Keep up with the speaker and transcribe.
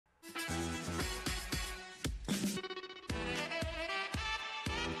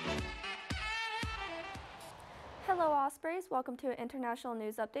Hello Ospreys, welcome to an international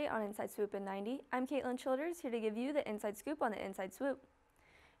news update on Inside Swoop in 90. I'm Caitlin Childers, here to give you the inside scoop on the Inside Swoop.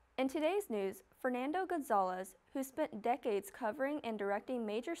 In today's news, Fernando Gonzalez, who spent decades covering and directing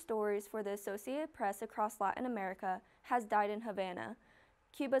major stories for the Associated Press across Latin America, has died in Havana.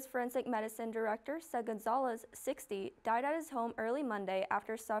 Cuba's forensic medicine director said Gonzalez, 60, died at his home early Monday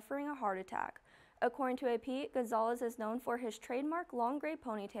after suffering a heart attack. According to AP, Gonzalez is known for his trademark long gray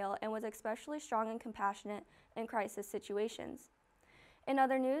ponytail and was especially strong and compassionate in crisis situations. In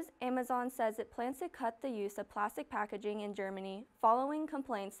other news, Amazon says it plans to cut the use of plastic packaging in Germany following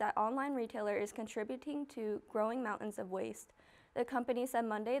complaints that online retailer is contributing to growing mountains of waste. The company said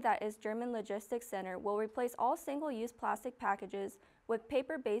Monday that its German logistics center will replace all single-use plastic packages with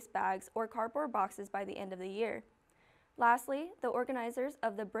paper-based bags or cardboard boxes by the end of the year. Lastly, the organizers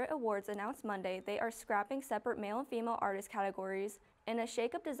of the Brit Awards announced Monday they are scrapping separate male and female artist categories in a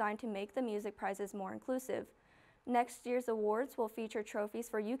shakeup designed to make the music prizes more inclusive. Next year's awards will feature trophies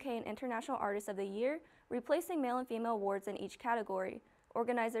for UK and International Artist of the Year, replacing male and female awards in each category.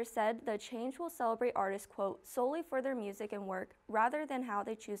 Organizers said the change will celebrate artists, quote, solely for their music and work, rather than how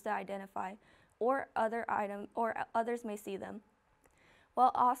they choose to identify or others may see them.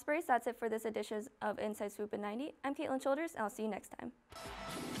 Well, Ospreys, that's it for this edition of Inside Swoop in 90. I'm Caitlin Childers, and I'll see you next time.